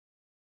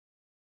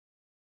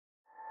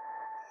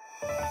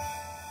Hi,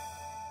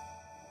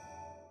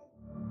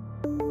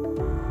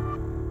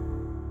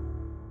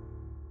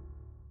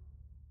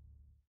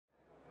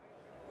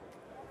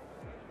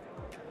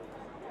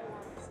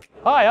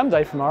 I'm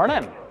Dave from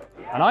RNN,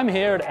 and I'm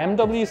here at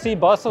MWC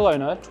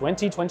Barcelona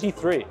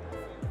 2023,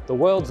 the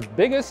world's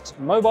biggest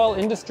mobile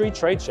industry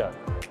trade show.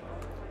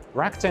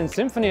 Rakuten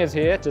Symphony is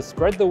here to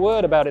spread the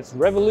word about its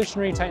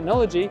revolutionary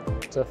technology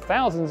to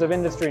thousands of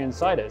industry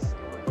insiders.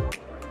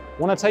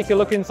 Want to take a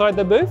look inside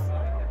the booth?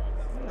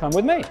 Come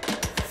with me.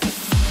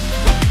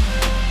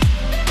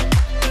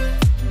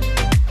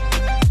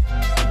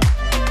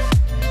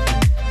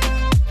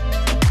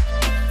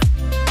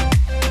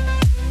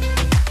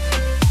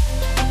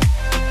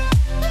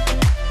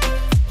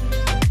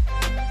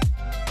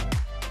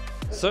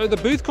 So the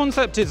booth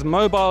concept is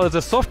mobile as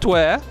a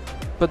software,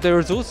 but there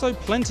is also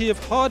plenty of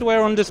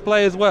hardware on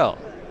display as well.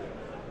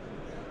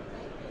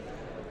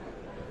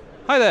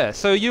 Hi there,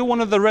 so you're one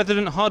of the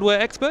resident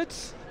hardware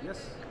experts?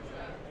 Yes.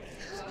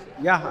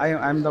 Yeah,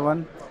 I'm the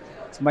one.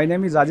 So my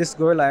name is Rajesh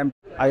Goyal.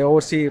 I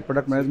oversee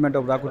product management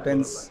of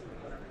Rakuten's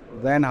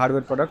WAN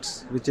hardware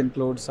products, which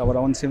includes our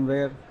own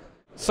SIMware.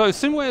 So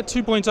SIMware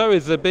 2.0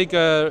 is a big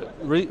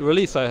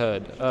release, I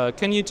heard.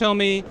 Can you tell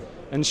me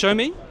and show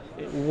me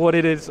what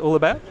it is all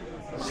about?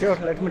 Sure,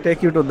 let me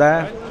take you to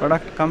the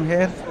product. Come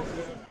here.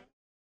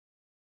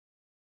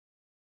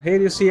 Here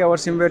you see our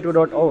SIMware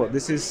 2.0.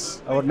 This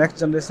is our next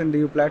generation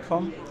DU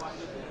platform,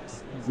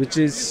 which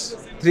is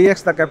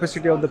 3x the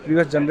capacity of the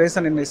previous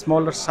generation in a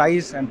smaller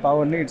size and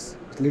power needs,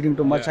 leading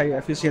to much higher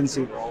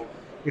efficiency.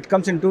 It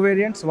comes in two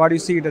variants. What you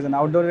see, it is an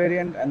outdoor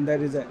variant, and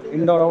there is an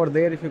indoor over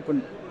there. If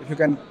you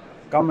can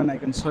come and I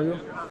can show you.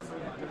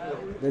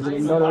 There's an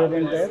indoor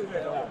variant there.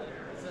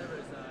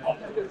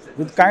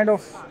 With kind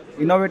of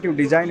innovative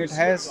design it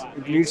has,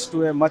 it leads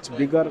to a much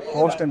bigger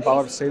cost and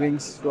power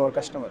savings to our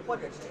customer.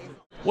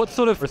 What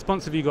sort of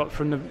response have you got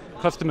from the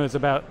customers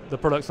about the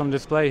products on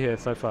display here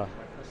so far?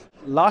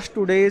 Last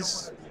 2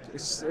 days,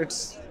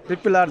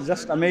 people are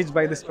just amazed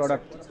by this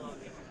product.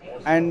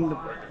 And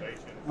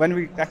when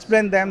we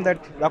explain them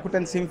that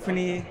Rakuten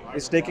Symphony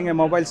is taking a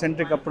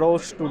mobile-centric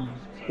approach to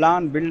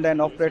plan, build and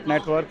operate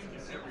network,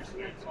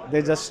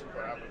 they just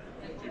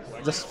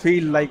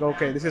feel like,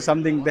 okay, this is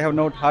something they have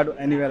not heard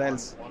anywhere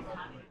else.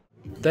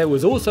 There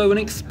was also an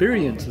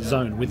experience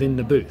zone within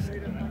the booth,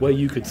 where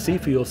you could see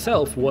for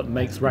yourself what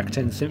makes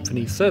Rakuten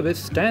Symphony's service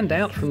stand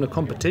out from the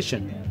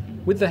competition,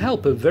 with the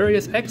help of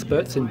various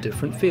experts in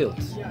different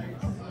fields.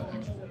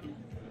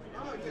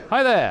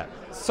 Hi there!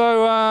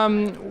 So,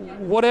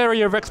 what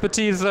area of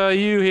expertise are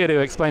you here to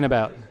explain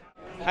about?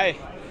 Hi,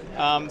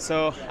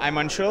 so I'm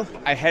Anshul.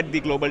 I head the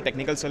global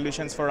technical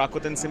solutions for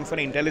Rakuten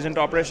Symphony Intelligent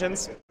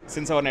Operations.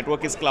 Since our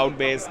network is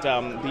cloud-based,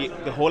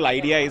 the whole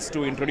idea is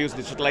to introduce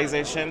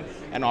digitalization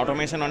and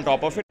automation on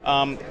top of it.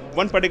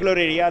 One particular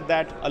area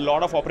that a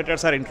lot of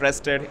operators are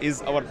interested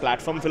is our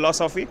platform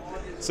philosophy.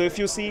 So if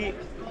you see,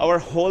 our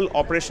whole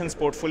operations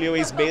portfolio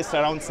is based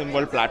around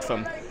SIMworld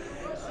platform.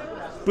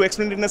 To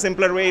explain it in a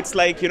simpler way, it's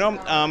like,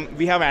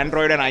 we have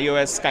Android and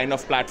iOS kind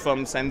of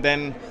platforms, and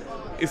then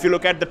if you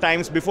look at the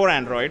times before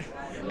Android,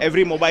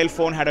 every mobile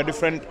phone had a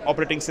different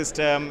operating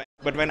system.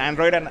 But when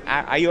Android and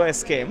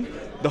iOS came,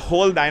 the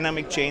whole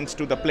dynamic changed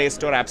to the Play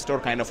Store, App Store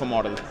kind of a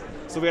model.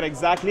 So we are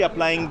exactly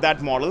applying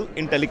that model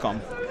in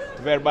telecom,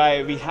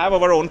 whereby we have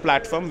our own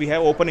platform, we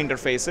have open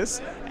interfaces,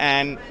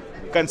 and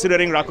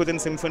considering Rakuten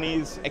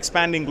Symphony is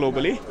expanding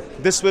globally,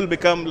 this will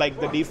become like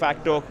the de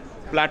facto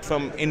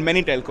platform in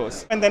many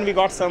telcos. And then we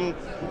got some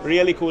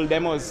really cool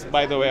demos,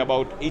 by the way,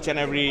 about each and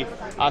every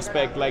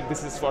aspect. Like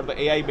this is for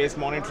the AI-based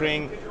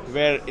monitoring,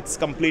 where it's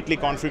completely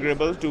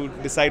configurable to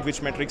decide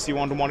which metrics you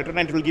want to monitor,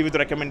 and it will give you the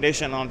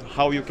recommendation on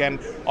how you can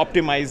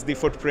optimize the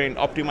footprint,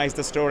 optimize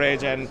the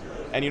storage, and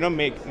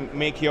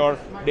make your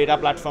data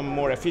platform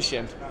more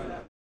efficient.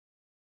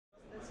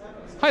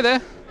 Hi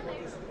there.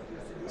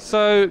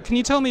 So, can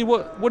you tell me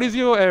what is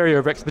your area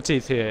of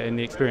expertise here in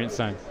the Experience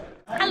Zone?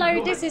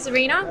 Hello, this is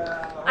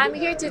Rina. I'm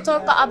here to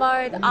talk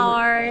about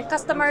our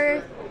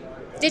customer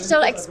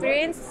digital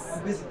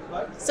experience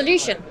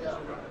solution.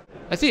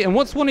 I see, and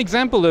what's one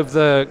example of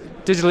the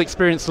digital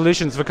experience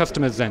solutions for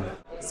customers then?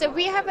 So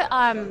we have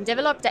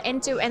developed the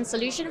end-to-end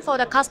solution for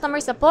the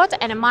customer support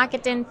and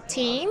marketing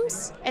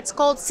teams. It's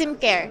called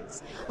SimCare.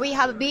 We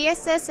have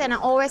BSS and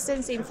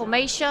OSS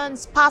information,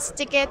 past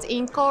tickets,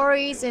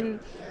 inquiries, and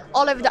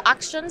all of the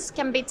actions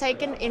can be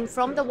taken in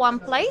from the one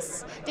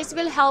place. This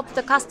will help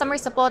the customer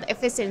support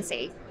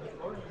efficiency.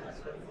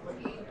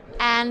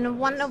 And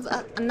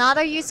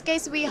another use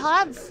case we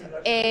have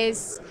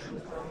is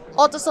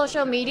auto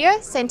social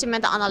media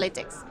sentiment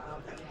analytics.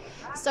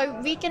 So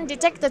we can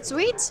detect the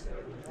tweet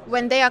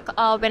when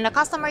when the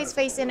customer is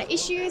facing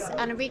issues,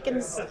 and we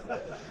can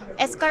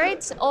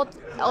escalate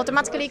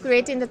automatically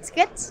creating the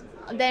ticket.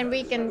 Then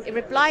we can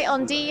reply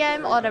on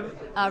DM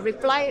or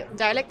reply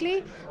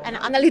directly, and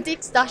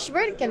analytics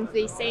dashboard can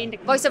be saying the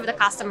voice of the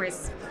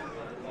customers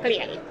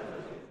clearly.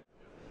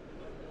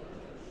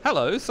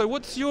 Hello, so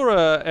what's your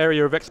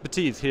area of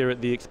expertise here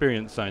at the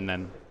Experience Zone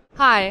then?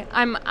 Hi,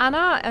 I'm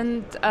Anna,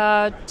 and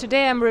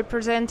today I'm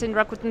representing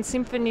Rakuten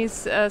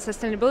Symphony's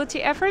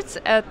sustainability efforts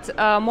at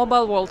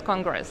Mobile World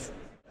Congress.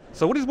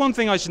 So what is one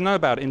thing I should know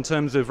about in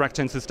terms of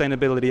Rakuten's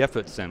sustainability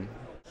efforts then?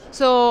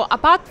 So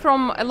apart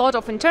from a lot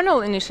of internal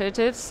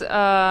initiatives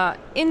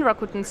in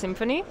Rakuten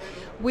Symphony,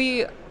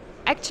 we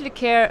actually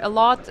care a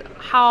lot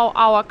how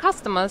our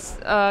customers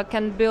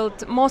can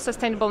build more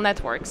sustainable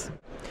networks.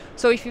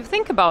 So if you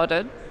think about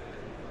it,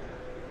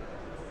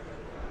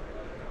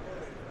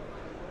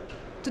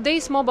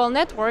 today's mobile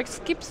networks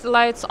keeps the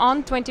lights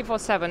on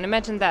 24/7.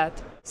 Imagine that.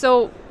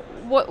 So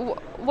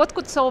what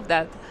could solve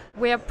that?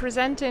 We are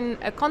presenting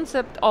a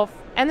concept of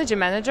energy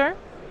manager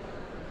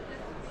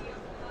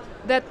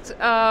that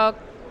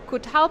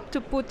could help to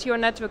put your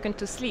network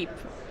into sleep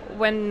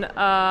when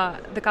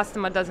the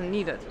customer doesn't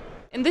need it.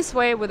 In this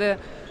way, with a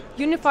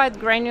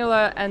unified,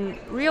 granular and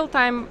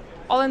real-time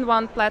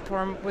all-in-one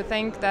platform, we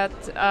think that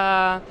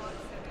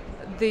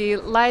the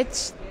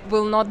lights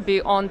will not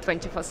be on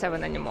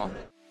 24/7 anymore.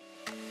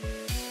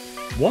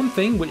 One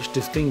thing which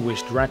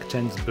distinguished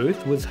Rakuten's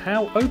booth was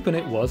how open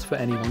it was for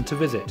anyone to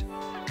visit,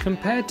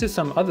 compared to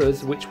some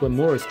others which were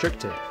more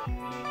restricted.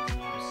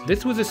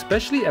 This was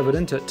especially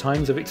evident at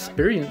times of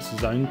experience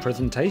zone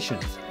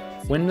presentations,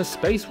 when the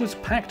space was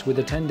packed with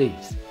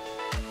attendees.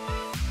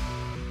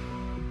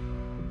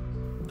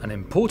 An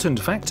important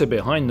factor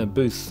behind the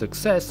booth's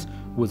success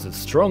was the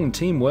strong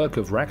teamwork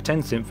of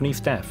Rakuten Symphony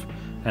staff,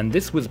 and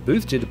this was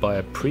boosted by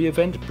a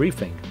pre-event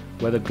briefing,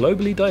 where the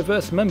globally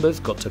diverse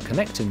members got to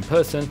connect in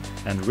person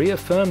and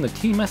reaffirm the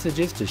key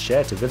messages to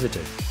share to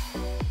visitors.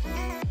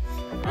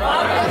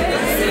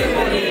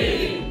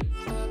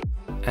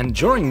 And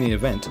during the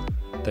event,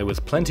 there was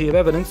plenty of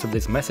evidence of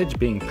this message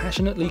being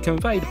passionately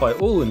conveyed by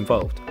all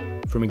involved,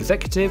 from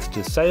executives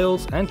to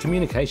sales and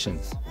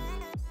communications.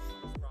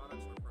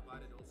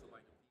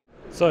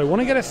 So I want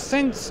to get a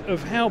sense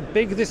of how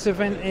big this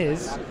event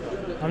is.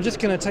 I'm just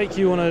going to take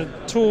you on a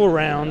tour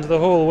around the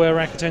hall where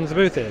Rakuten's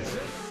booth is.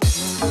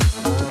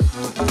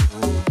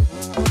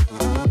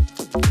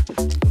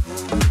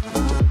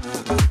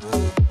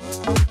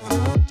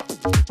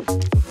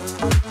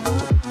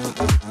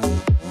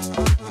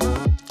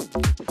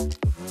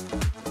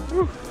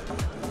 Whew.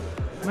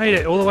 Made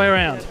it all the way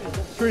around.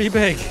 Pretty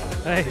big.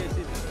 Hey.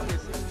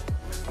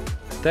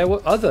 There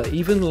were other,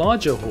 even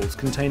larger halls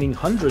containing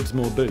hundreds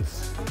more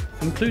booths,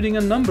 including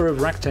a number of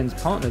Rakuten's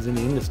partners in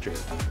the industry.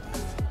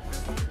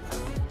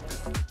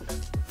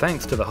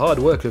 Thanks to the hard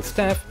work of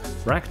staff,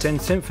 Rakuten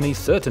Symphony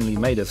certainly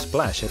made a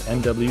splash at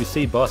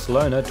MWC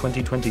Barcelona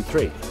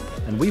 2023,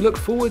 and we look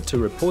forward to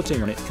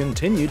reporting on its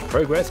continued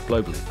progress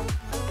globally.